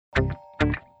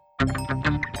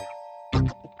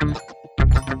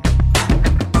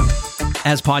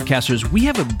As podcasters, we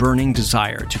have a burning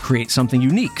desire to create something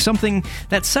unique, something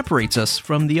that separates us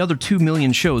from the other 2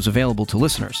 million shows available to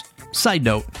listeners. Side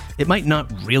note, it might not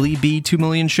really be 2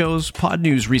 million shows. Pod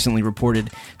News recently reported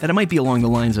that it might be along the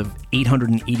lines of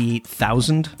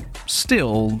 888,000.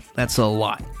 Still, that's a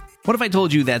lot. What if I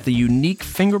told you that the unique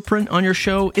fingerprint on your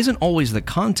show isn't always the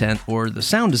content or the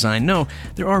sound design? No,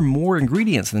 there are more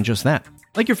ingredients than just that.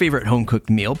 Like your favorite home-cooked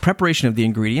meal, preparation of the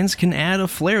ingredients can add a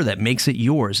flair that makes it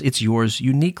yours. It's yours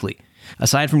uniquely.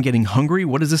 Aside from getting hungry,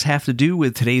 what does this have to do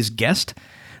with today's guest?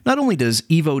 Not only does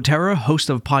Evo Terra, host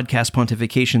of Podcast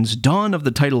Pontification's dawn of the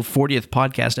title 40th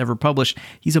podcast ever published,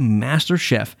 he's a master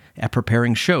chef at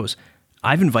preparing shows.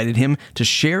 I've invited him to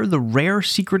share the rare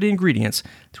secret ingredients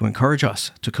to encourage us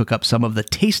to cook up some of the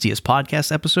tastiest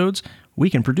podcast episodes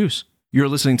we can produce. You're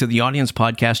listening to the Audience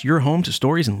Podcast, your home to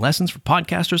stories and lessons for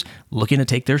podcasters looking to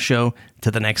take their show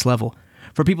to the next level.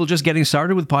 For people just getting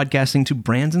started with podcasting to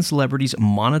brands and celebrities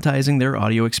monetizing their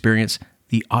audio experience,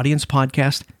 the Audience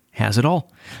Podcast has it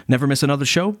all. Never miss another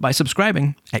show by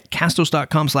subscribing at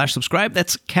castos.com/subscribe.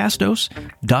 That's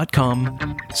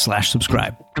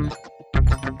castos.com/subscribe.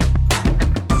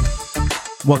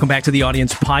 Welcome back to the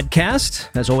Audience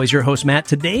Podcast. As always, your host, Matt,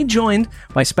 today joined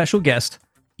by special guest,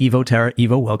 Evo Terra.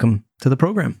 Evo, welcome to the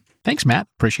program. Thanks, Matt.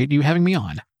 Appreciate you having me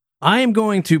on. I am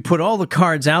going to put all the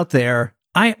cards out there.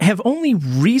 I have only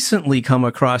recently come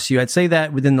across you. I'd say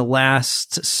that within the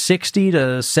last 60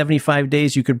 to 75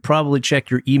 days, you could probably check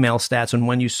your email stats on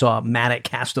when you saw Matt at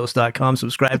castos.com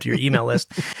subscribe to your email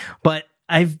list. But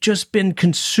I've just been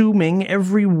consuming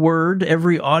every word,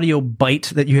 every audio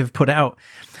bite that you have put out.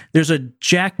 There's a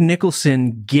Jack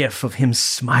Nicholson gif of him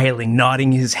smiling,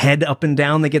 nodding his head up and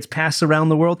down that gets passed around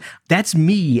the world. That's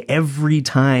me every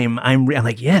time I'm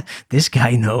like, yeah, this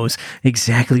guy knows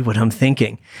exactly what I'm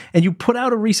thinking. And you put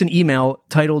out a recent email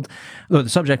titled, the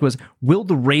subject was, "Will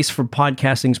the race for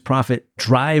podcasting's profit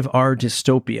drive our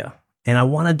dystopia?" And I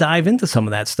want to dive into some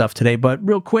of that stuff today. But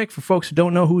real quick, for folks who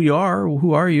don't know who you are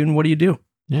and what do you do?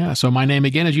 Yeah, so my name,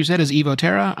 again, as you said, is Evo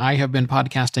Terra. I have been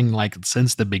podcasting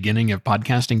since the beginning of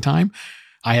podcasting time.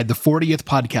 I had the 40th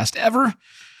podcast ever,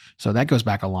 so that goes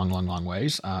back a long, long, long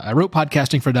ways. I wrote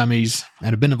Podcasting for Dummies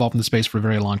and have been involved in the space for a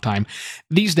very long time.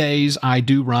 These days, I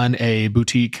do run a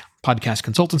boutique podcast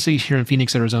consultancy here in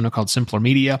Phoenix, Arizona called Simpler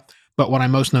Media. But what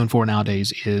I'm most known for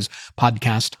nowadays is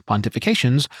Podcast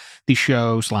Pontifications, the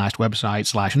show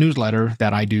 /website /newsletter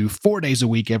that I do 4 days a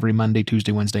week, every Monday,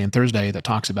 Tuesday, Wednesday, and Thursday, that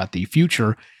talks about the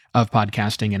future of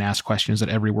podcasting and asks questions that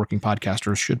every working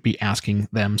podcaster should be asking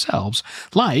themselves,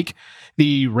 like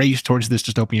the race towards this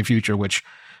dystopian future, which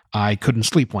I couldn't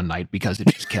sleep one night because it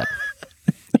just kept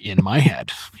in my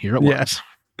head. Here it was.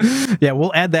 Yeah,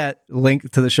 we'll add that link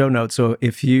to the show notes. So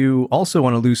if you also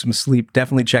want to lose some sleep,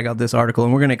 definitely check out this article.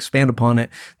 And we're going to expand upon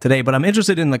it today. But I'm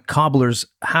interested in the cobbler's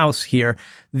house here,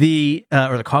 or the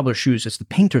cobbler's shoes. It's the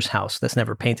painter's house that's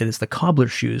never painted. It's the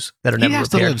cobbler's shoes that are never repaired. He has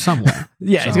to live somewhere.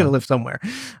 Yeah, he's going to live somewhere.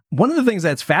 One of the things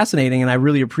that's fascinating and I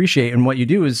really appreciate in what you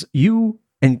do is you,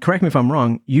 and correct me if I'm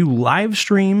wrong, you live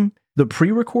stream the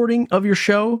pre-recording of your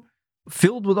show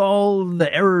filled with all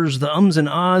the errors, the ums and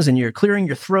ahs, and you're clearing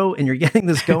your throat and you're getting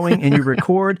this going and you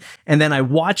record, and then I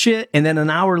watch it, and then an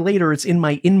hour later it's in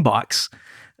my inbox.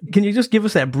 Can you just give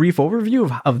us that brief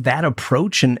overview of that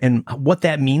approach and what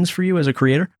that means for you as a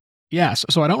creator? Yes.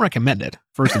 So I don't recommend it,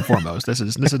 first and foremost. This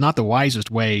is not the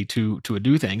wisest way to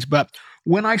do things. But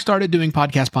when I started doing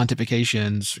podcast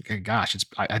pontifications, gosh,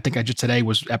 I think today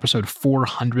was episode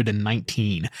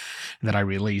 419 that I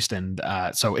released. And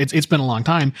so it's been a long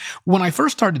time. When I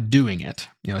first started doing it,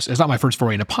 it's not my first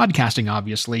foray into podcasting,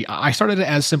 obviously. I started it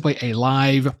as simply a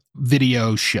live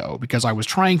video show because I was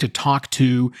trying to talk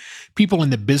to people in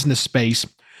the business space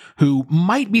who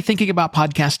might be thinking about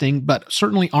podcasting, but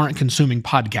certainly aren't consuming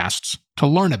podcasts to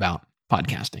learn about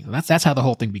podcasting. That's how the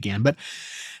whole thing began. But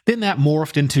then that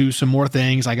morphed into some more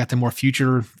things. I got to more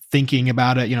future thinking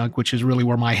about it, which is really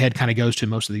where my head kind of goes to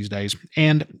most of these days.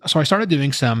 And so I started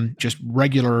doing some just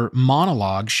regular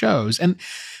monologue shows, and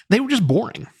they were just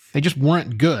boring. They just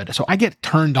weren't good. So I get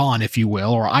turned on, if you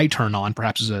will, or I turn on,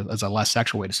 perhaps as a less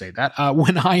sexual way to say that,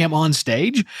 when I am on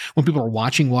stage, when people are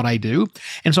watching what I do.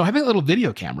 And so I have a little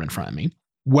video camera in front of me,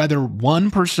 whether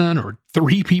one person or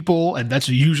three people, and that's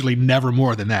usually never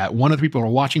more than that. One of the people are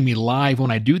watching me live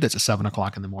when I do this at 7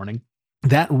 o'clock in the morning.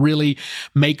 That really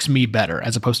makes me better,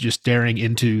 as opposed to just staring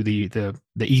into the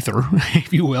ether,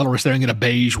 if you will, or staring at a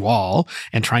beige wall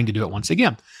and trying to do it once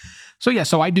again.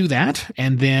 So I do that,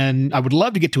 and then I would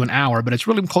love to get to an hour, but it's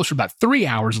really closer to about 3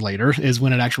 hours later is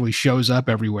when it actually shows up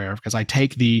everywhere, because I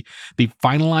take the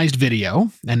finalized video,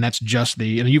 and that's just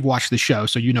you've watched the show,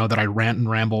 so you know that I rant and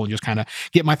ramble and just kind of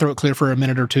get my throat clear for a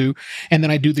minute or two, and then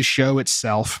I do the show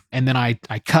itself, and then I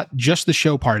cut just the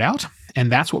show part out,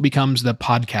 and that's what becomes the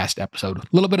podcast episode. A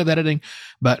little bit of editing,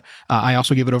 but I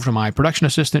also give it over to my production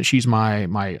assistant. She's my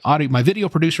video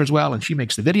producer as well, and she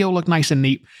makes the video look nice and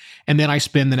neat. And then I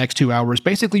spend the next 2 hours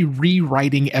basically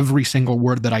rewriting every single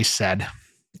word that I said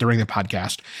during the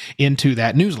podcast into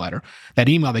that newsletter, that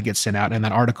email that gets sent out, and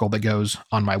that article that goes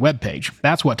on my webpage.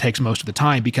 That's what takes most of the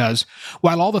time, because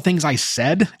while all the things I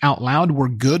said out loud were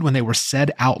good when they were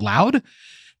said out loud,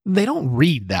 they don't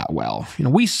read that well.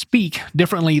 We speak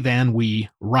differently than we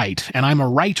write, and I'm a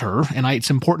writer, and it's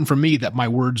important for me that my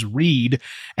words read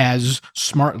as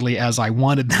smartly as I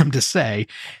wanted them to say.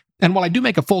 And while I do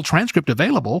make a full transcript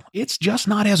available, it's just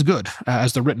not as good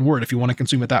as the written word if you want to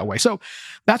consume it that way. So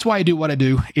that's why I do what I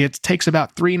do. It takes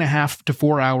about 3.5 to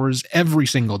 4 hours every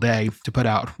single day to put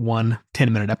out one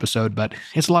 10-minute episode, but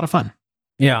it's a lot of fun.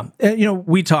 Yeah.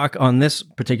 We talk on this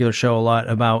particular show a lot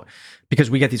about, because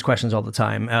we get these questions all the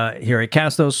time here at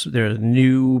Castos. There are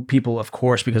new people, of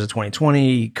course, because of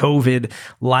 2020, COVID,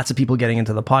 lots of people getting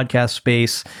into the podcast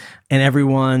space, and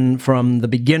everyone from the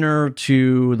beginner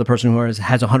to the person who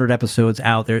has 100 episodes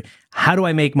out there. How do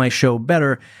I make my show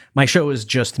better? My show is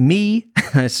just me.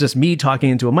 It's just me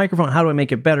talking into a microphone. How do I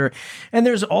make it better? And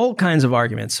there's all kinds of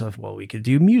arguments of, well, we could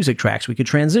do music tracks. We could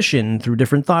transition through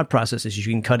different thought processes.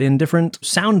 You can cut in different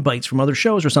sound bites from other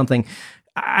shows or something.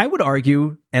 I would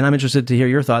argue, and I'm interested to hear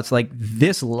your thoughts, like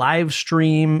this live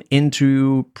stream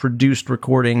into produced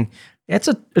recording, it's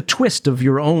a twist of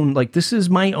your own, like this is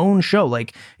my own show.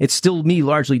 Like it's still me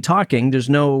largely talking. There's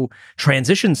no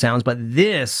transition sounds, but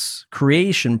this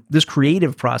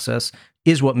creative process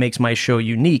is what makes my show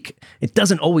unique. It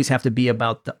doesn't always have to be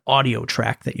about the audio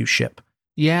track that you ship.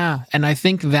 Yeah, and I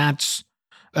think that's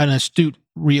an astute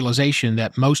realization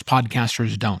that most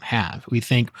podcasters don't have. We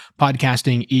think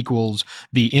podcasting equals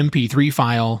the MP3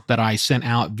 file that I sent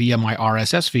out via my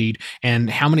RSS feed and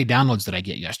how many downloads did I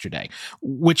get yesterday,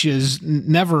 which is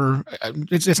never,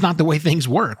 it's not the way things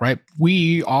work, right?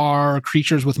 We are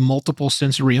creatures with multiple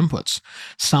sensory inputs.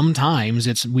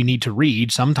 Sometimes we need to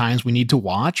read, sometimes we need to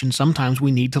watch, and sometimes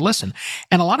we need to listen.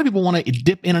 And a lot of people want to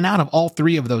dip in and out of all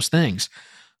three of those things.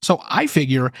 So I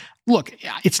figure, look,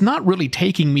 it's not really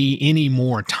taking me any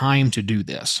more time to do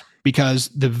this, because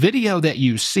the video that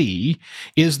you see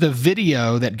is the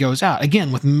video that goes out,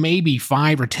 again, with maybe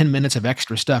 5 or 10 minutes of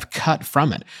extra stuff cut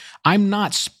from it. I'm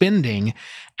not spending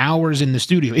hours in the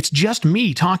studio. It's just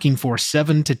me talking for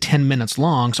 7 to 10 minutes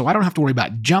long, so I don't have to worry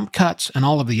about jump cuts and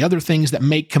all of the other things that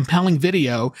make compelling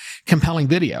video.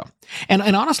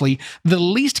 And honestly, the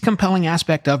least compelling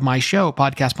aspect of my show,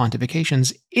 Podcast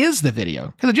Pontifications, is the video,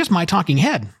 because it's just my talking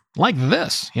head. Like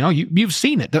this, you've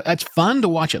seen it. It's fun to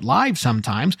watch it live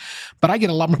sometimes, but I get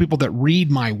a lot more people that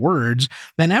read my words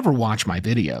than ever watch my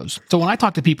videos. So when I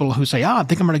talk to people who say, I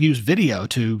think I'm going to use video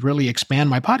to really expand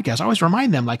my podcast, I always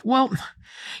remind them, like, well,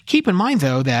 keep in mind,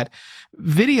 though, that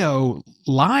video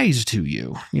lies to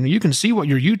you. You can see what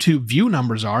your YouTube view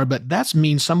numbers are, but that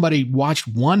means somebody watched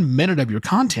 1 minute of your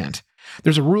content.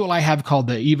 There's a rule I have called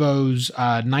the Evo's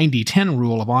 90-10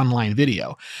 rule of online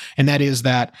video, and that is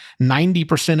that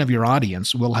 90% of your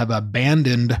audience will have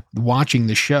abandoned watching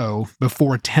the show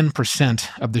before 10%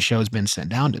 of the show has been sent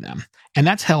down to them. And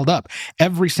that's held up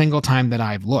every single time that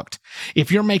I've looked. If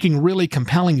you're making really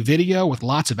compelling video with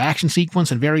lots of action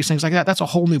sequence and various things like that, that's a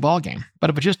whole new ballgame. But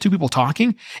if it's just 2 people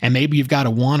talking, and maybe you've got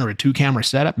a 1 or a 2 camera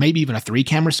setup, maybe even a 3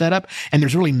 camera setup, and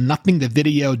there's really nothing the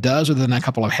video does other than a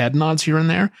couple of head nods here and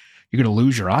there, you're going to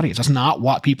lose your audience. That's not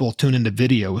what people tune into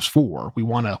videos for. We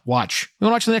want to watch the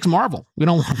next Marvel. We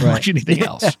don't want to watch anything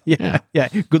else. Yeah.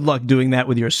 Good luck doing that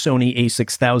with your Sony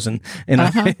A6000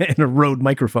 and a Rode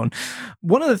microphone.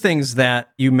 One of the things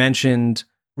that you mentioned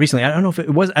recently, I don't know if it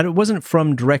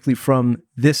wasn't directly from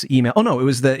this email. Oh no, it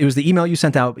was the email you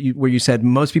sent out where you said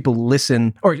most people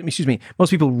most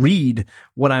people read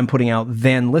what I'm putting out,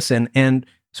 then listen. And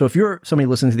so if you're somebody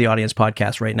listening to the audience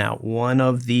podcast right now, one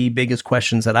of the biggest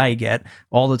questions that I get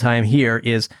all the time here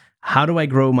is, how do I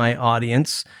grow my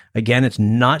audience? Again, it's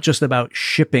not just about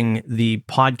shipping the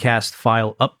podcast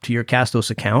file up to your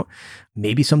Castos account.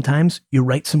 Maybe sometimes you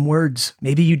write some words.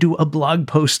 Maybe you do a blog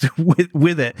post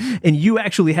with it, and you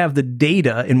actually have the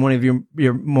data in one of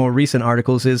your more recent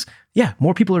articles is,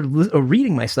 more people are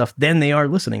reading my stuff than they are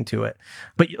listening to it.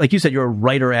 But like you said, you're a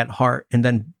writer at heart, and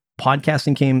then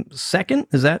podcasting came second.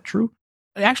 Is that true?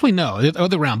 Actually, no, the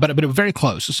other round, but it was very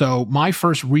close. So my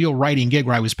first real writing gig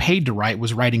where I was paid to write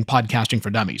was writing Podcasting for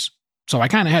Dummies. So I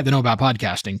kind of had to know about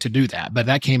podcasting to do that, but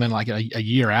that came in like a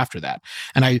year after that.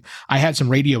 And I had some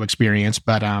radio experience,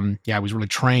 but I was really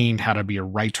trained how to be a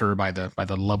writer by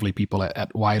the lovely people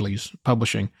at Wiley's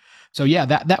Publishing. So yeah,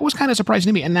 that was kind of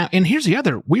surprising to me. And here's the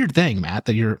other weird thing, Matt,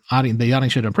 that the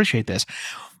audience should appreciate this.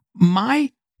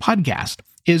 My podcast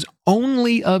is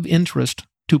only of interest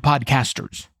to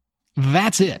podcasters.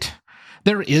 That's it.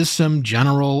 There is some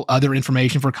general other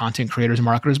information for content creators and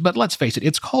marketers, but let's face it,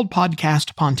 it's called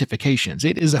Podcast Pontifications.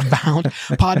 It is about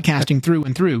podcasting through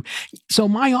and through. So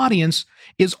my audience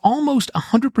is almost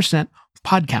 100%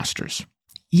 podcasters.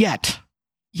 Yet,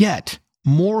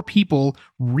 more people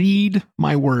read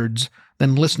my words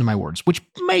than listen to my words, which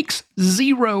makes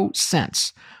zero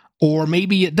sense. Or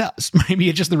maybe it does. Maybe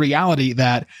it's just the reality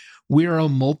that we're a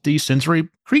multi-sensory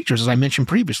creatures, as I mentioned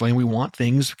previously, and we want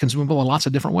things consumable in lots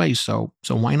of different ways. So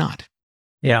why not?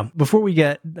 Yeah. Before we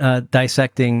get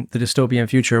dissecting the dystopian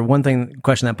future,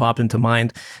 question that popped into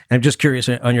mind, and I'm just curious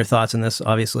on your thoughts on this,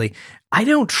 obviously. I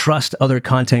don't trust other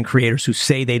content creators who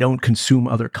say they don't consume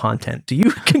other content. Do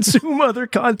you consume other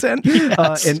content?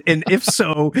 Yes. And if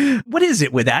so, what is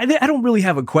it with that? I don't really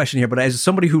have a question here, but as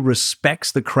somebody who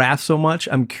respects the craft so much,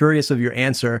 I'm curious of your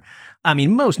answer. I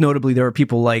mean, most notably, there are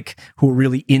people who are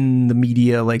really in the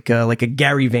media, like a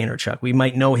Gary Vaynerchuk. We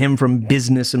might know him from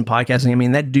business and podcasting. I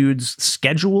mean, that dude's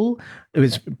schedule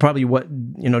is probably what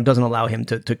doesn't allow him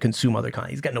to consume other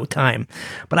content. He's got no time.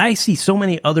 But I see so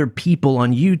many other people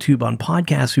on YouTube, on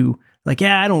podcasts, who I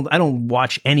don't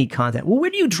watch any content. Well, where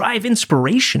do you drive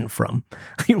inspiration from?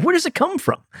 Where does it come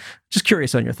from? Just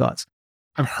curious on your thoughts.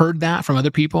 I've heard that from other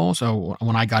people. So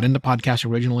when I got into podcasts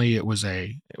originally, it was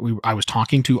I was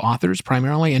talking to authors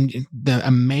primarily, and the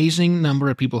amazing number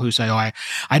of people who say, "Oh,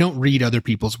 I don't read other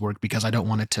people's work because I don't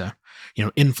want it to,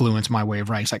 influence my way of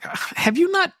writing." It's like, have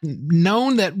you not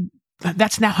known that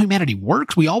that's not how humanity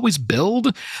works? We always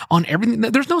build on everything.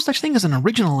 There's no such thing as an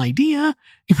original idea.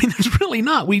 I mean, there's really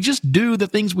not. We just do the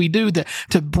things we do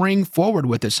to bring forward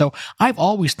with it. So I've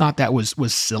always thought that was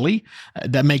silly.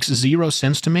 That makes zero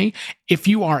sense to me. If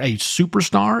you are a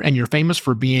superstar and you're famous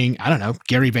for being, I don't know,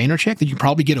 Gary Vaynerchuk, then you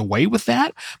probably get away with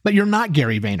that. But you're not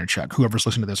Gary Vaynerchuk, whoever's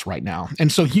listening to this right now.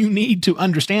 And so you need to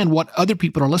understand what other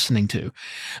people are listening to.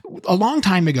 A long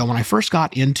time ago, when I first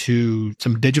got into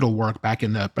some digital work back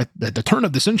in the turn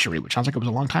of the century, which sounds like it was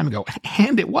a long time ago,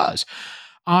 and it was,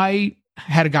 I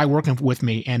had a guy working with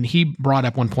me, and he brought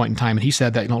up one point in time, and he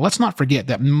said that, let's not forget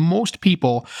that most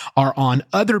people are on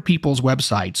other people's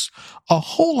websites a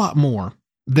whole lot more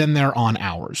than they're on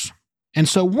ours. And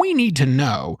so we need to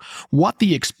know what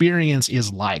the experience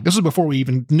is like. This is before we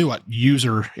even knew what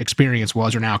user experience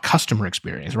was, or now customer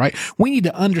experience, right? We need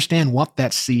to understand what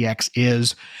that CX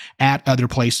is at other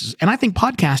places. And I think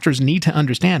podcasters need to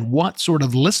understand what sort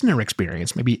of listener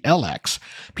experience, maybe LX,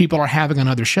 people are having on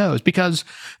other shows, because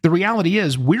the reality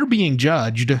is we're being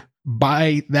judged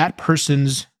by that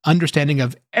person's understanding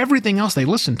of everything else they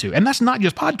listen to. And that's not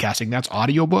just podcasting. That's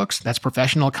audiobooks. That's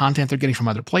professional content they're getting from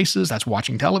other places. That's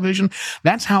watching television.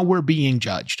 That's how we're being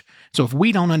judged. So if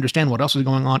we don't understand what else is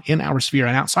going on in our sphere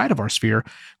and outside of our sphere,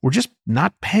 we're just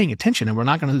not paying attention, and we're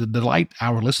not going to delight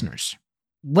our listeners.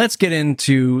 Let's get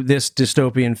into this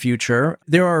dystopian future.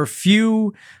 There are a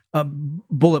few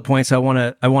bullet points I want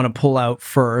to pull out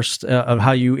first of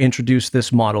how you introduce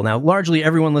this model. Now, largely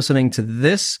everyone listening to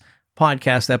this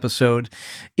podcast episode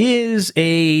is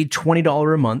a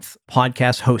 $20 a month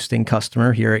podcast hosting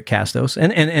customer here at Castos.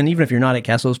 And even if you're not at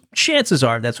Castos, chances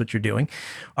are that's what you're doing.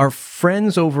 Our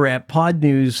friends over at Pod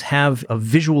News have a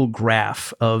visual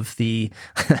graph of the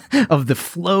of the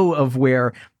flow of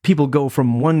where people go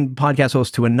from one podcast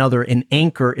host to another. And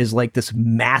Anchor is like this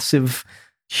massive,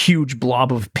 huge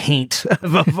blob of paint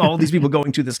of all these people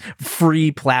going to this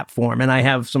free platform. And I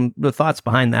have some thoughts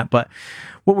behind that. But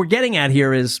what we're getting at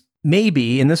here is,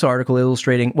 maybe in this article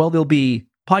illustrating,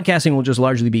 podcasting will just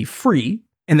largely be free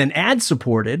and then ad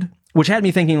supported, which had me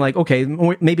thinking okay,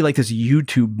 maybe like this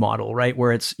YouTube model, right?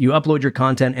 Where it's you upload your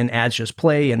content and ads just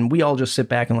play, and we all just sit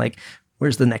back and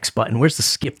where's the next button? Where's the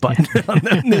skip button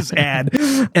on this ad?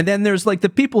 And then there's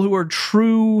the people who are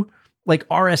true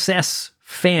RSS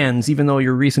fans, even though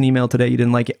your recent email today, you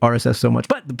didn't like RSS so much,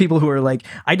 but the people who are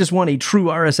I just want a true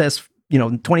RSS,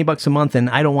 $20 a month, and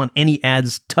I don't want any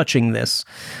ads touching this.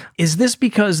 Is this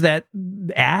because that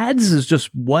ads is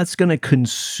just what's going to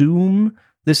consume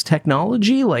this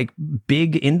technology?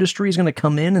 Big industry is going to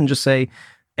come in and just say,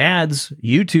 ads,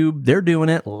 YouTube, they're doing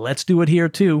it. Let's do it here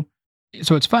too.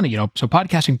 So it's funny, so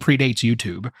podcasting predates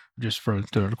YouTube, just for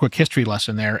a quick history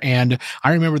lesson there. And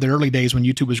I remember the early days when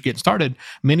YouTube was getting started,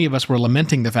 many of us were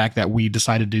lamenting the fact that we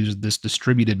decided to do this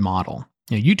distributed model.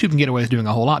 YouTube can get away with doing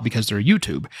a whole lot because they're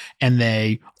YouTube, and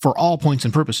they, for all points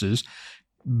and purposes,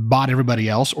 bought everybody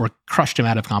else or crushed them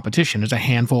out of competition. There's a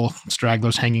handful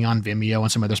stragglers hanging on Vimeo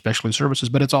and some other specialty services,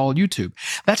 but it's all YouTube.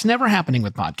 That's never happening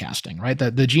with podcasting, right?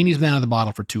 The genie's been out of the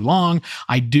bottle for too long.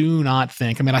 I do not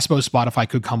think, I suppose Spotify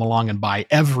could come along and buy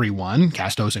everyone,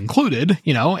 Castos included,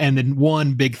 and then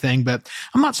one big thing, but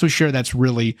I'm not so sure that's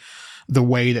really the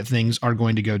way that things are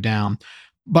going to go down.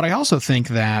 But I also think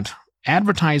that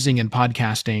advertising and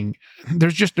podcasting,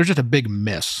 there's just a big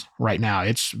miss right now.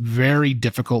 It's very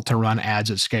difficult to run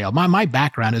ads at scale. My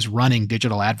background is running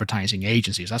digital advertising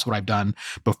agencies. That's what I've done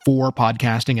before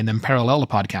podcasting and then parallel to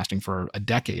podcasting for a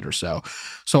decade or so.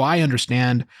 So I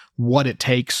understand what it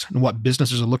takes and what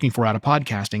businesses are looking for out of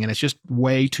podcasting, and it's just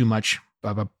way too much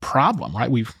of a problem,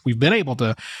 right? We've been able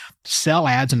to sell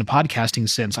ads into podcasting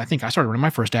since I think I started running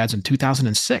my first ads in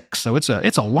 2006. So it's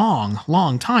a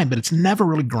long time, but it's never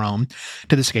really grown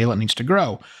to the scale it needs to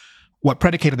grow. What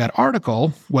predicated that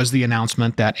article was the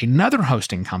announcement that another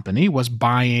hosting company was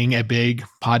buying a big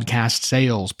podcast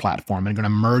sales platform and going to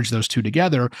merge those two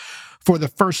together for the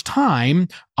first time,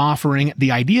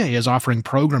 the idea is offering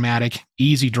programmatic,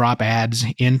 easy drop ads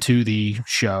into the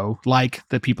show, like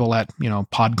the people at,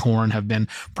 Podcorn have been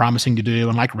promising to do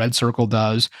and like Red Circle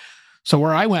does. So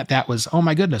where I went, that was, oh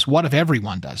my goodness, what if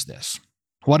everyone does this?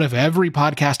 What if every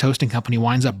podcast hosting company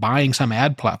winds up buying some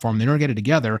ad platform, they don't get it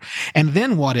together? And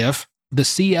then what if the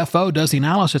CFO does the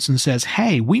analysis and says,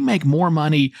 hey, we make more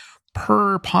money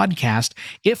per podcast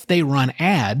if they run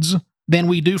ads than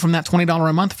we do from that $20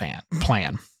 a month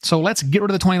plan. So let's get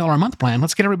rid of the $20 a month plan.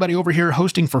 Let's get everybody over here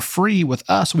hosting for free with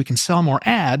us so we can sell more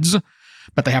ads,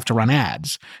 but they have to run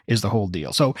ads is the whole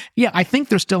deal. So yeah, I think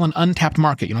there's still an untapped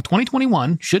market.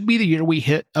 2021 should be the year we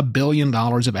hit $1 billion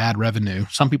of ad revenue.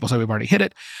 Some people say we've already hit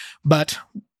it, but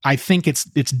I think it's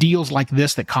deals like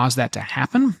this that cause that to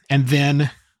happen. And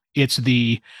then it's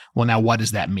now what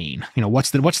does that mean?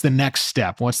 What's the next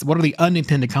step? What are the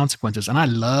unintended consequences? And I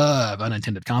love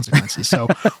unintended consequences. So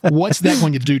what's that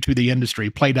going to do to the industry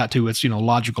played out to its,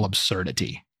 logical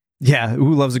absurdity? Yeah.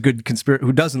 Who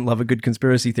doesn't love a good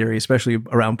conspiracy theory, especially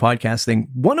around podcasting?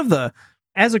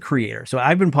 As a creator, so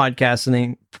I've been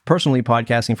personally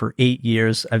podcasting for 8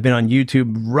 years. I've been on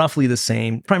YouTube roughly the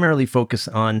same, primarily focused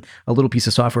on a little piece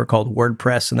of software called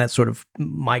WordPress, and that's sort of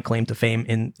my claim to fame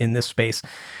in this space.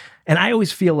 And I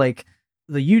always feel like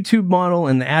the YouTube model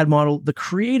and the ad model,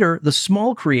 the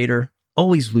small creator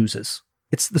always loses.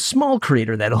 It's the small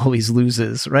creator that always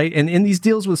loses, right? And in these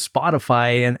deals with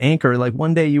Spotify and Anchor, like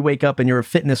one day you wake up and you're a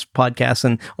fitness podcast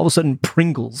and all of a sudden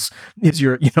Pringles is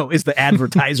the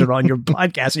advertiser on your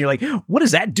podcast. And you're like, what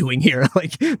is that doing here?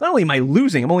 Like, not only am I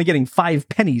losing, I'm only getting 5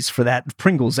 pennies for that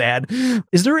Pringles ad.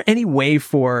 Is there any way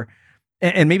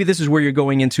and maybe this is where you're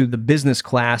going into the business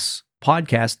class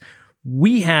podcast.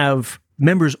 We have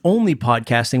members only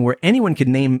podcasting where anyone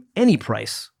can name any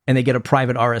price and they get a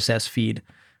private RSS feed.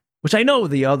 Which I know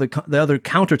the other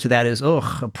counter to that is,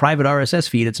 a private RSS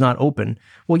feed, it's not open.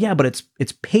 Well, yeah, but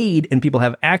it's paid and people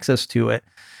have access to it.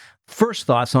 First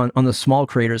thoughts on the small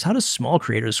creators. How does small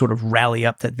creators sort of rally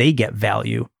up that they get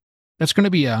value? That's going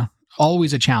to be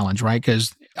always a challenge, right?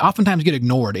 Because oftentimes get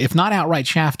ignored. If not outright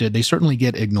shafted, they certainly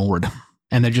get ignored.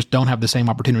 And they just don't have the same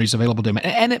opportunities available to them.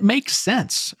 And it makes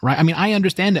sense, right? I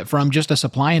understand it from just a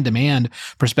supply and demand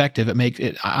perspective.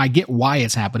 I get why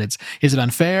it's happened. Is it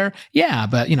unfair? Yeah,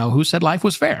 but who said life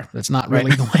was fair? That's not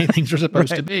really the way things are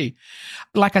supposed to be.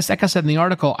 Like I said in the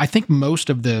article, I think most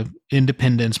of the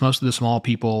independents, most of the small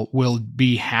people will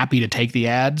be happy to take the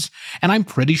ads. And I'm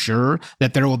pretty sure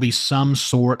that there will be some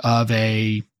sort of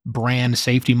a brand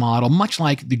safety model, much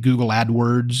like the Google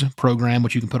AdWords program,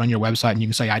 which you can put on your website and you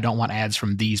can say, I don't want ads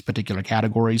from these particular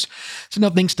categories. So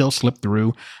things still slip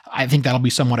through. I think that'll be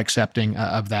somewhat accepting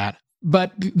of that.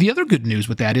 But the other good news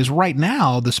with that is right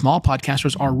now, the small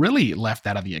podcasters are really left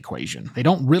out of the equation. They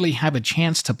don't really have a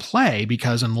chance to play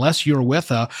because unless you're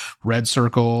with a Red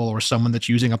Circle or someone that's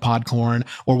using a Podcorn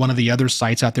or one of the other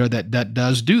sites out there that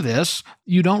does do this,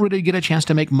 you don't really get a chance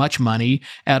to make much money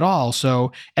at all.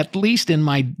 So at least in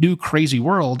my new crazy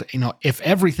world, if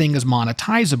everything is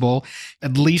monetizable,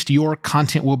 at least your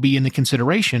content will be in the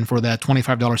consideration for that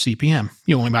 $25 CPM.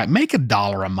 You only might make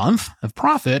 $1 a month of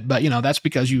profit, but that's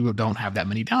because you don't have that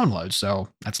many downloads. So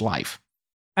that's life.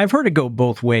 I've heard it go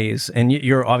both ways, and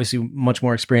you're obviously much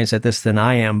more experienced at this than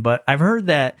I am, but I've heard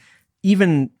that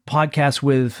even podcasts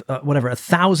with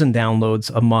 1,000 downloads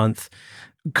a month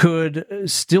could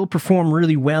still perform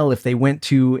really well if they went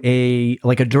to a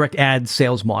direct ad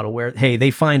sales model where, hey,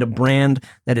 they find a brand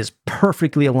that is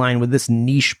perfectly aligned with this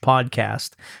niche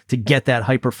podcast to get that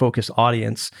hyper-focused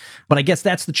audience. But I guess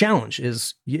that's the challenge,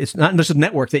 is it's not just a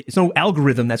network. It's no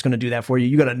algorithm that's going to do that for you.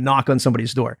 You got to knock on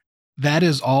somebody's door. That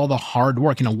is all the hard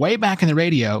work. Way back in the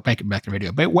radio,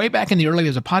 but way back in the early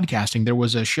days of podcasting, there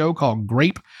was a show called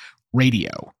Grape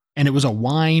Radio. And it was a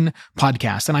wine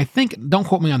podcast. And I think, don't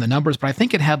quote me on the numbers, but I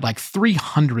think it had like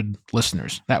 300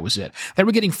 listeners. That was it. They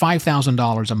were getting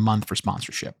 $5,000 a month for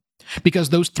sponsorship because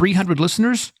those 300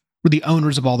 listeners were the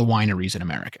owners of all the wineries in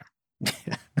America.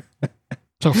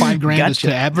 So $5,000 is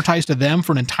to advertise to them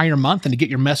for an entire month and to get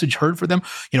your message heard for them,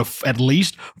 at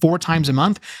least 4 times a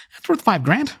month. That's worth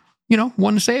 $5,000.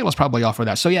 One sale is probably off for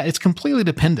that. So yeah, it's completely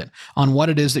dependent on what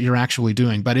it is that you're actually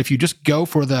doing. But if you just go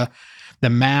for the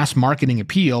mass marketing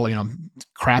appeal,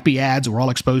 crappy ads we're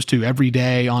all exposed to every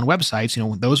day on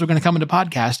websites, those are going to come into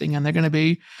podcasting and they're going to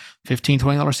be $15,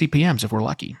 $20 CPMs if we're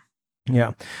lucky.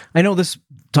 Yeah. I know this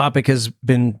topic has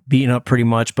been beaten up pretty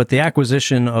much, but the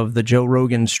acquisition of the Joe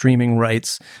Rogan streaming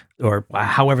rights, or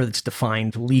however it's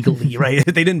defined legally, right?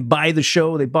 They didn't buy the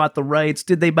show, they bought the rights.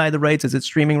 Did they buy the rights? Is it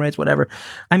streaming rights? Whatever.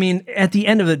 I mean, at the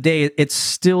end of the day, it's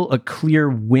still a clear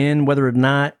win, whether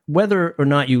or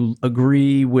not you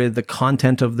agree with the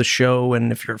content of the show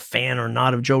and if you're a fan or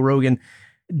not of Joe Rogan.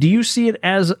 Do you see it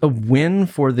as a win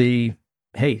for the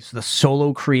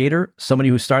solo creator, somebody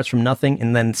who starts from nothing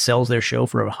and then sells their show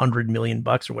for $100 million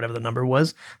or whatever the number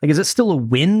was? Is it still a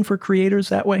win for creators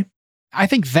that way? I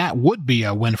think that would be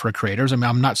a win for creators. I mean,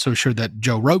 I'm not so sure that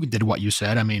Joe Rogan did what you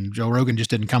said. I mean, Joe Rogan just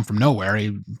didn't come from nowhere.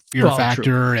 Fear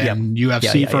Factor and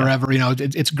UFC forever.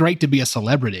 It's great to be a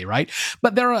celebrity, right?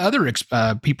 But there are other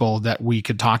people that we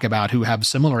could talk about who have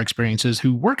similar experiences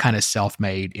who were kind of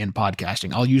self-made in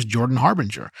podcasting. I'll use Jordan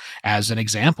Harbinger as an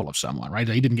example of someone, right?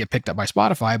 He didn't get picked up by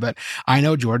Spotify, but I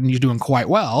know Jordan, he's doing quite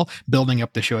well building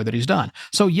up the show that he's done.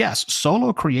 So yes,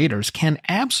 solo creators can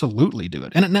absolutely do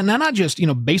it. And not just,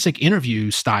 basic interview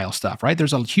style stuff, right?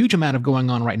 There's a huge amount of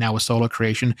going on right now with solo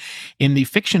creation in the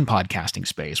fiction podcasting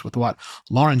space with what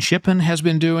Lauren Shippen has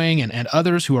been doing and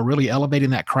others who are really elevating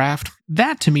that craft.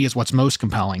 That to me is what's most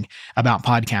compelling about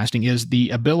podcasting, is the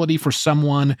ability for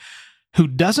someone who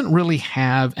doesn't really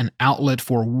have an outlet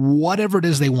for whatever it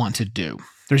is they want to do.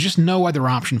 There's just no other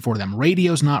option for them.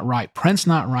 Radio's not right, print's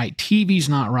not right, TV's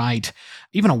not right,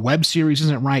 even a web series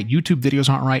isn't right, YouTube videos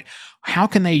aren't right. How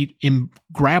can they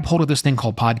grab hold of this thing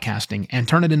called podcasting and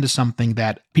turn it into something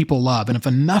that people love? And if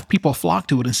enough people flock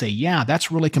to it and say, yeah,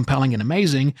 that's really compelling and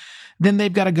amazing, then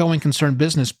they've got a going concern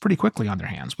business pretty quickly on their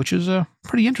hands, which is a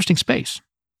pretty interesting space.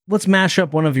 Let's mash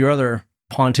up one of your other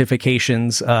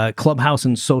pontifications, Clubhouse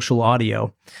and social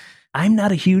audio. I'm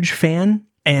not a huge fan.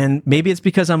 And maybe it's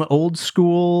because I'm old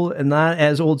school and not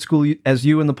as old school as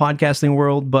you in the podcasting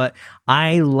world, but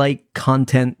I like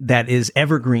content that is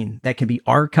evergreen, that can be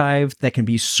archived, that can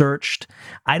be searched.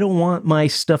 I don't want my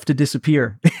stuff to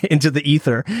disappear into the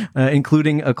ether,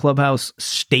 including a Clubhouse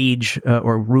stage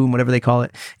or room, whatever they call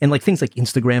it. And things like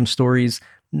Instagram stories.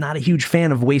 Not a huge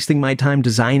fan of wasting my time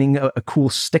designing a cool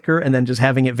sticker and then just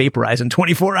having it vaporize in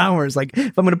 24 hours.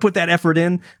 If I'm going to put that effort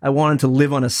in, I want it to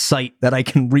live on a site that I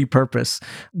can repurpose.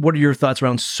 What are your thoughts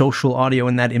around social audio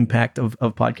and that impact of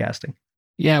podcasting?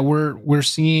 Yeah, we're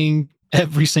seeing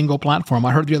every single platform.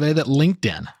 I heard the other day that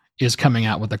LinkedIn is coming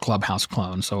out with a Clubhouse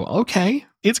clone. So, okay,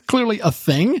 it's clearly a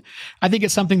thing. I think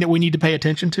it's something that we need to pay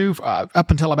attention to. Up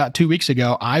until about 2 weeks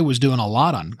ago, I was doing a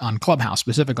lot on Clubhouse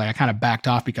specifically. I kind of backed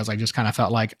off because I just kind of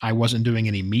felt like I wasn't doing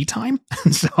any me time.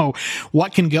 So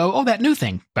what can go? Oh, that new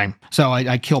thing. Bang. So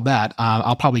I killed that.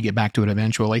 I'll probably get back to it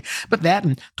eventually. But that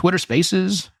and Twitter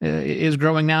Spaces is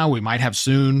growing now. We might have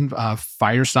soon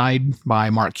Fireside by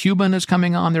Mark Cuban is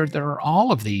coming on. There are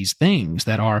all of these things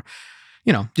that are,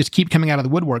 just keep coming out of the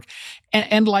woodwork.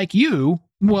 And like you,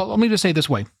 well, let me just say it this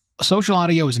way. Social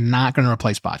audio is not going to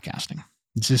replace podcasting.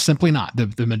 It's just simply not.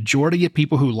 The majority of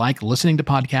people who like listening to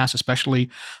podcasts,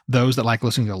 especially those that like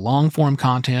listening to long-form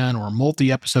content or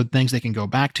multi-episode things they can go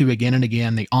back to again and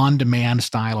again, the on-demand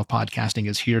style of podcasting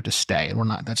is here to stay.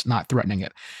 And that's not threatening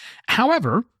it.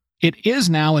 However, it is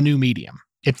now a new medium.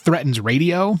 It threatens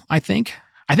radio, I think.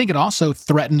 I think it also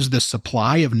threatens the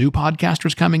supply of new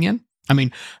podcasters coming in. I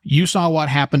mean, you saw what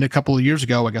happened a couple of years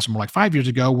ago, I guess more like 5 years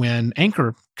ago, when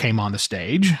Anchor came on the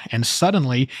stage, and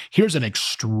suddenly here's an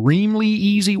extremely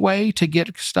easy way to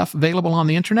get stuff available on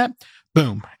the internet.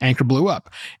 boom, Anchor blew up.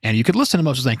 And you could listen to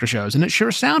most of those Anchor shows, and it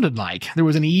sure sounded like there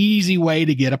was an easy way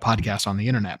to get a podcast on the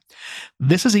internet.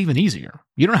 This is even easier.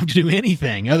 You don't have to do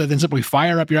anything other than simply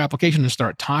fire up your application and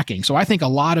start talking. So I think a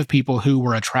lot of people who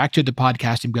were attracted to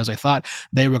podcasting because they thought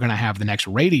they were going to have the next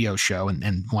radio show,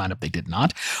 and wound up they did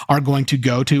not, are going to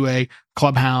go to a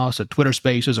Clubhouse, a Twitter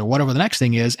Spaces, or whatever the next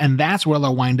thing is, and that's where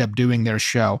they'll wind up doing their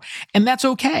show. And that's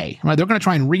okay, right? They're going to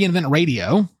try and reinvent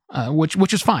radio,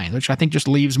 which is fine, which I think just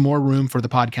leaves more room for the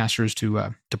podcasters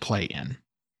to play in.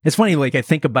 It's funny, like I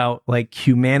think about like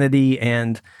humanity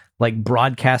and like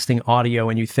broadcasting audio,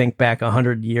 and you think back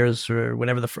 100 years or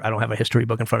whenever I don't have a history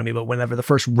book in front of me, but whenever the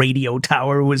first radio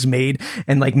tower was made,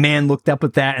 and like man looked up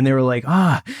at that and they were like,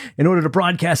 in order to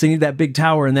broadcast, they need that big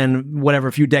tower. And then whatever,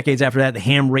 a few decades after that, the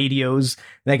ham radios,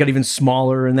 that got even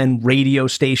smaller, and then radio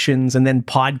stations, and then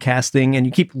podcasting, and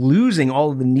you keep losing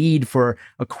all of the need for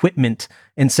equipment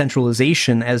and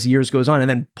centralization as years goes on.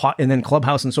 And then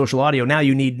Clubhouse and social audio, now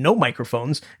you need no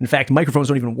microphones. In fact, microphones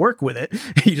don't even work with it.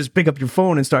 You just pick up your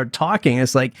phone and start talking.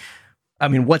 It's like, I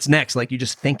mean, what's next? Like you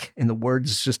just think and the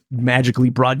words just magically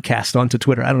broadcast onto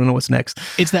Twitter. I don't know what's next.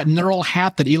 It's that neural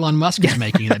hat that Elon Musk is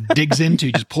making that digs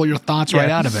into, just pull your thoughts right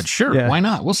out of it. Sure, why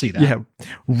not? We'll see that. Yeah,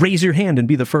 raise your hand and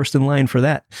be the first in line for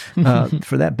that,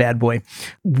 for that bad boy.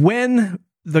 When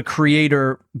the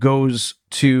creator goes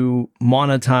to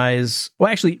monetize,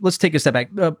 well, actually, let's take a step back.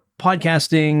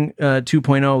 Podcasting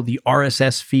 2.0, the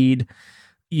RSS feed,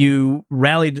 you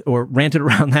rallied or ranted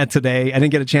around that today. I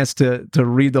didn't get a chance to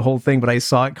read the whole thing, but I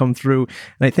saw it come through.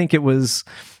 And I think it was,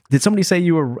 did somebody say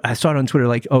I saw it on Twitter,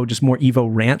 like, oh, just more Evo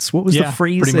rants? What was the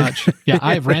phrase? Pretty much. Yeah,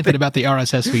 I have ranted about the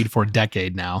RSS feed for a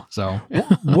decade now. So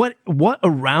what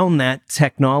around that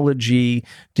technology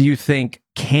do you think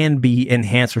can be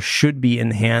enhanced or should be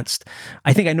enhanced?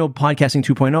 I think I know podcasting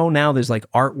 2.0 now, there's like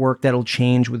artwork that'll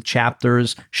change with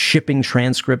chapters, shipping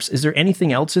transcripts. Is there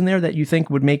anything else in there that you think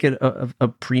would make it a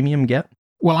premium get?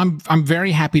 Well, I'm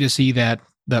very happy to see that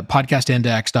the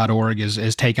podcastindex.org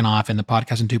is taken off, and the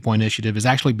Podcasting 2.0 initiative is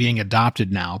actually being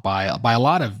adopted now by a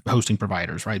lot of hosting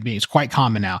providers, right? It's quite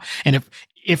common now. And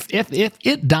if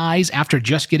it dies after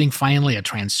just getting finally a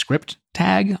transcript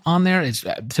tag on there,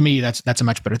 to me, that's a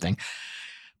much better thing.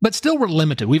 But still, we're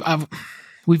limited.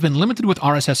 We've been limited with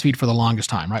RSS feed for the longest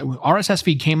time, right? RSS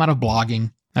feed came out of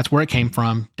blogging. That's where it came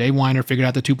from. Dave Weiner figured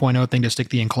out the 2.0 thing to stick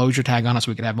the enclosure tag on it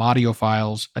so we could have audio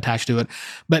files attached to it.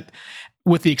 But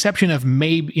with the exception of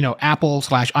maybe,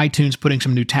 Apple/iTunes putting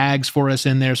some new tags for us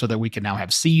in there so that we can now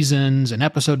have seasons and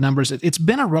episode numbers, it's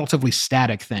been a relatively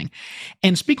static thing.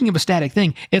 And speaking of a static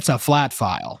thing, it's a flat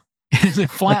file. It's a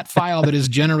flat file that is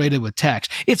generated with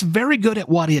text. It's very good at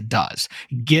what it does,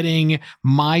 getting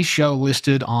my show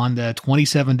listed on the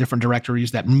 27 different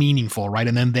directories that meaningful, right?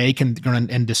 And then they can go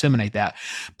and disseminate that.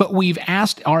 But we've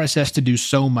asked RSS to do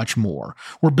so much more.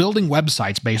 We're building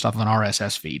websites based off of an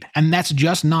RSS feed, and that's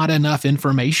just not enough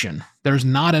information. There's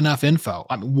not enough info.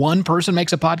 I mean, one person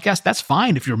makes a podcast. That's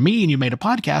fine if you're me and you made a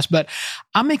podcast, but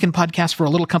I'm making podcasts for a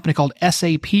little company called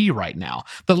SAP right now.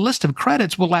 The list of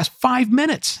credits will last 5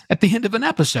 minutes at the end of an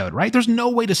episode, right? There's no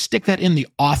way to stick that in the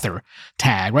author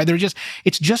tag, right?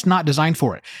 It's just not designed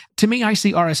for it. To me, I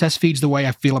see RSS feeds the way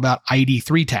I feel about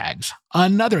ID3 tags,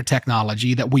 another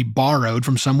technology that we borrowed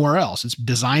from somewhere else. It's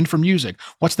designed for music.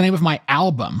 What's the name of my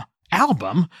album?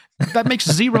 Album? That makes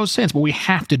zero sense, but we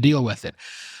have to deal with it.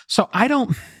 So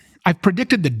I've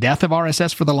predicted the death of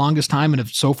RSS for the longest time, and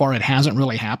so far it hasn't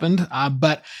really happened.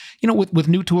 But with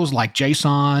new tools like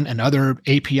JSON and other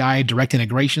API direct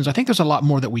integrations, I think there's a lot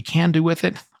more that we can do with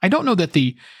it. I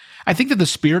think that the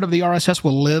spirit of the RSS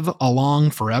will live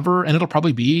along forever, and it'll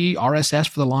probably be RSS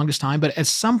for the longest time. But at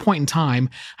some point in time,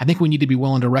 I think we need to be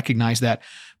willing to recognize that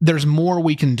there's more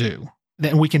we can do.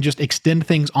 Then we can just extend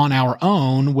things on our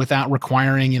own without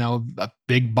requiring, a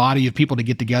big body of people to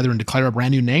get together and declare a brand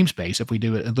new namespace if we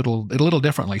do it a little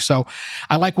differently. So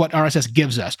I like what RSS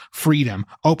gives us: freedom,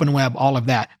 open web, all of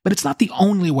that. But it's not the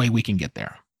only way we can get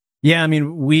there. Yeah, I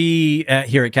mean, we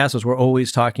here at Castos, we're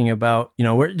always talking about,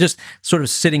 we're just sort of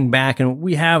sitting back, and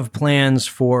we have plans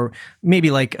for maybe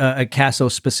like a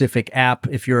Castos specific app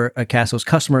if you're a Castos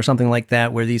customer or something like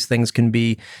that, where these things can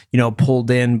be, pulled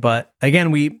in. But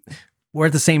again, we're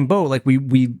at the same boat. Like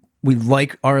we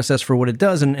like RSS for what it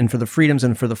does and for the freedoms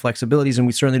and for the flexibilities. And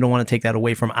we certainly don't want to take that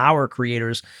away from our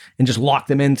creators and just lock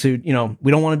them into,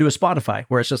 we don't want to do a Spotify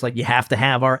where it's just like, you have to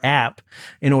have our app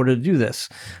in order to do this.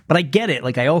 But I get it.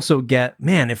 Like I also get,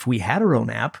 man, if we had our own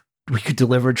app, we could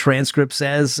deliver transcripts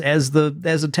as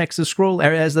the text is scrolling,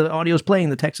 or as the audio is playing,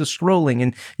 the text is scrolling,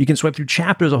 and you can swipe through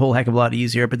chapters a whole heck of a lot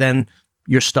easier, but then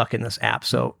you're stuck in this app.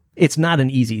 So it's not an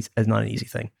easy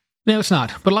thing. No, it's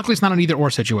not. But luckily, it's not an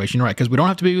either-or situation, right? Because we don't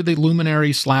have to be the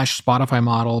Luminary/Spotify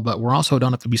model, but we're also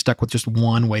don't have to be stuck with just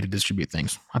one way to distribute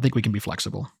things. I think we can be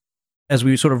flexible. As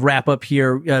we sort of wrap up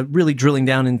here, really drilling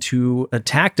down into a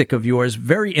tactic of yours,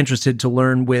 very interested to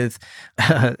learn with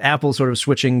Apple sort of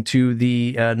switching to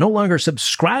the no longer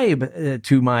subscribe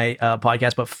to my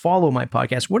podcast, but follow my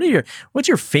podcast. What's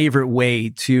your favorite way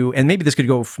to, and maybe this could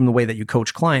go from the way that you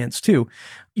coach clients too,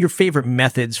 your favorite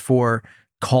methods for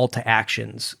call to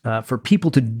actions for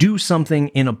people to do something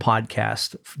in a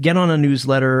podcast, get on a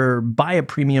newsletter, buy a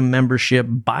premium membership,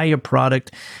 buy a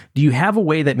product. Do you have a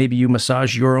way that maybe you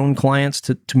massage your own clients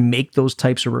to make those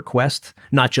types of requests?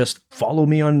 Not just follow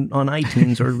me on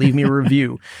iTunes or leave me a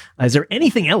review. Is there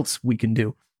anything else we can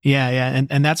do? Yeah.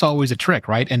 And that's always a trick,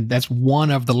 right? And that's one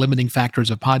of the limiting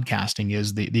factors of podcasting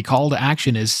is the call to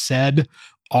action is said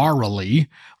orally,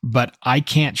 but I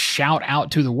can't shout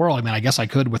out to the world. I mean, I guess I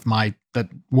could with that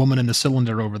woman in the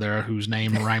cylinder over there whose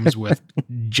name rhymes with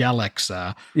Jelix.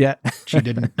 Yeah. She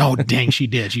didn't. Oh, dang, she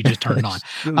did. She just turned on.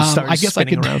 I guess I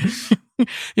could,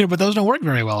 but those don't work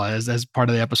very well as part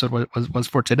of the episode was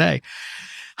for today.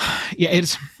 Yeah,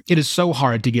 it is so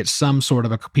hard to get some sort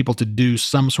of people to do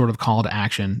some sort of call to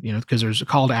action, because there's a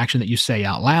call to action that you say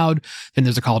out loud. Then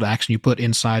there's a call to action you put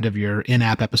inside of your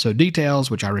in-app episode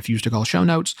details, which I refuse to call show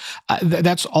notes.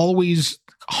 That's always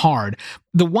hard.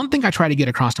 The one thing I try to get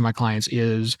across to my clients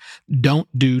is don't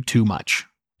do too much.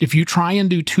 If you try and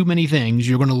do too many things,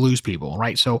 you're going to lose people,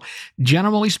 right? So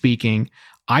generally speaking,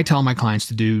 I tell my clients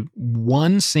to do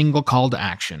one single call to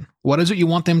action. What is it you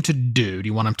want them to do? Do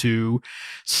you want them to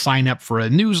sign up for a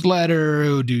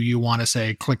newsletter? Do you want to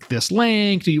say, click this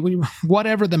link?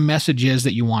 Whatever the message is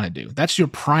that you want to do. That's your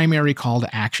primary call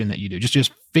to action that you do.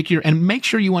 Just figure and make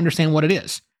sure you understand what it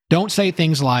is. Don't say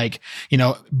things like,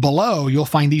 below you'll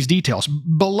find these details.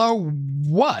 Below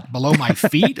what? Below my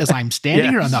feet as I'm standing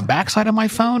here on the backside of my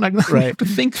phone? I have to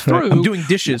think through. Right. I'm doing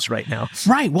dishes right now.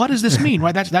 Right. What does this mean?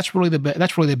 Right. That's really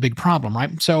the big problem.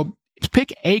 Right. So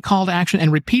pick a call to action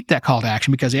and repeat that call to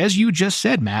action because, as you just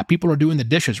said, Matt, people are doing the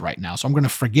dishes right now. So I'm going to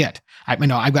forget.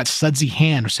 I've got sudsy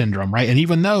hand syndrome. Right. And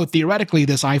even though theoretically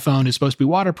this iPhone is supposed to be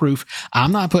waterproof,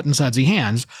 I'm not putting sudsy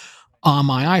hands on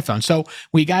my iPhone. So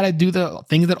we got to do the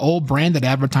thing that old branded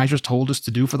advertisers told us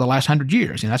to do for the last 100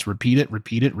 years. And that's repeat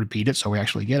it. So we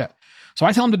actually get it. So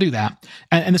I tell them to do that.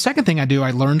 And the second thing I do,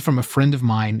 I learned from a friend of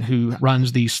mine who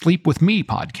runs the Sleep With Me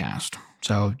podcast.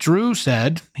 So Drew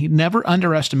said he'd never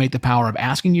underestimate the power of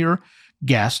asking your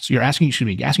guests, asking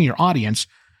your audience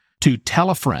to tell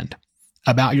a friend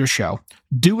about your show.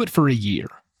 Do it for a year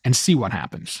and see what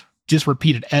happens. Just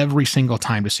repeat it every single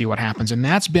time to see what happens. And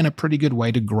that's been a pretty good way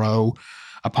to grow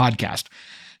a podcast.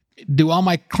 Do all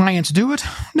my clients do it?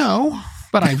 No,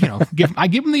 but I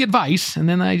give them the advice and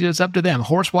then it's up to them.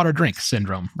 Horse water drink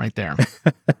syndrome right there.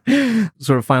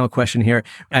 Sort of final question here.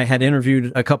 I had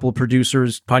interviewed a couple of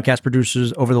podcast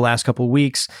producers over the last couple of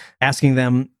weeks, asking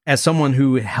them, as someone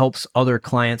who helps other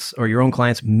clients or your own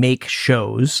clients make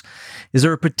shows, is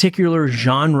there a particular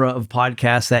genre of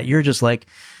podcast that you're just like,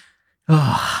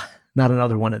 not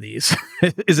another one of these?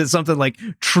 Is it something like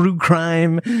true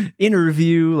crime,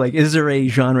 interview? Like, is there a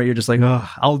genre you're just like,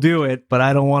 I'll do it, but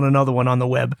I don't want another one on the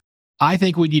web? I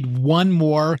think we need one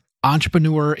more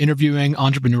entrepreneur interviewing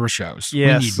entrepreneur shows.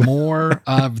 Yes. We need more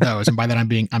of those. And by that, I'm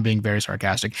being very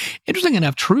sarcastic. Interesting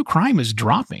enough, true crime is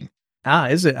dropping.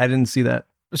 Is it? I didn't see that.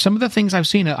 Some of the things I've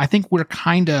seen, I think we're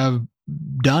kind of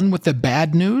done with the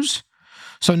bad news.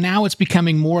 So now it's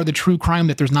becoming more the true crime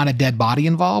that there's not a dead body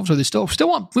involved. So we still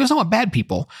want bad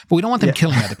people, but we don't want them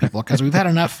killing other people because we've had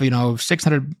enough,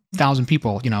 600,000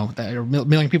 people, or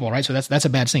million people, right? So that's a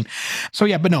bad scene. So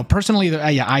yeah, but no, personally,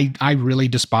 I really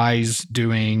despise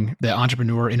doing the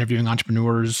entrepreneur interviewing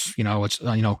entrepreneurs. It's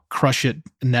crush it,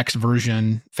 next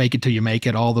version, fake it till you make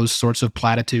it, all those sorts of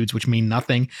platitudes which mean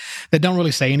nothing, that don't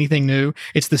really say anything new.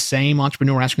 It's the same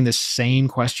entrepreneur asking the same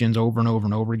questions over and over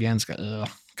and over again. It's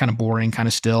kind of boring, kind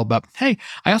of still. But hey,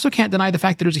 I also can't deny the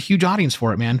fact that there's a huge audience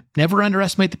for it, man. Never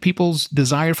underestimate the people's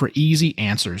desire for easy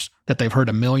answers that they've heard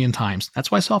a million times.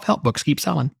 That's why self-help books keep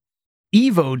selling.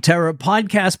 Evo Terra,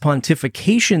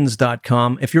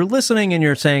 podcastpontifications.com. If you're listening and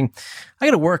you're saying, I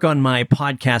got to work on my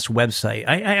podcast website.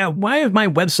 Why is my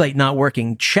website not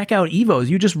working? Check out Evo's.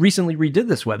 You just recently redid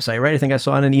this website, right? I think I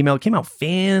saw in an email. It came out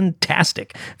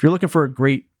fantastic. If you're looking for a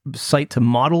great site to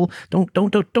model,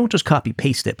 don't just copy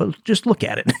paste it, but just look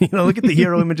at it. Look at the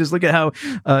hero images. Look at how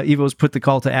Evo's put the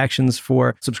call to actions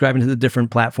for subscribing to the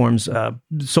different platforms,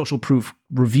 social proof,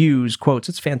 reviews, quotes.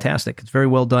 It's fantastic. It's very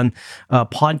well done.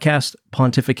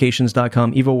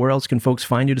 Podcastpontifications.com. Evo, where else can folks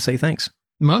find you to say thanks?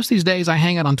 Most these days I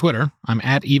hang out on Twitter. I'm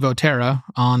at Evo Terra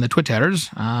on the Twitters,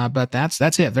 but that's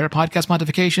it. There are podcast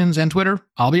pontifications and Twitter.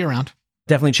 I'll be around.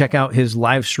 Definitely check out his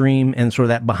live stream and sort of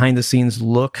that behind the scenes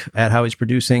look at how he's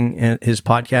producing his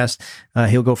podcast.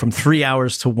 He'll go from 3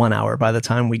 hours to 1 hour by the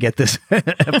time we get this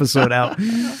episode out.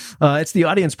 It's the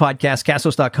Audience Podcast,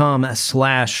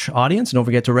 castos.com/audience. And don't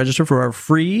forget to register for our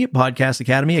free podcast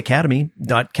academy,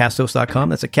 academy.castos.com.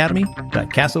 That's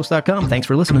academy.castos.com. Thanks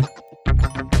for listening.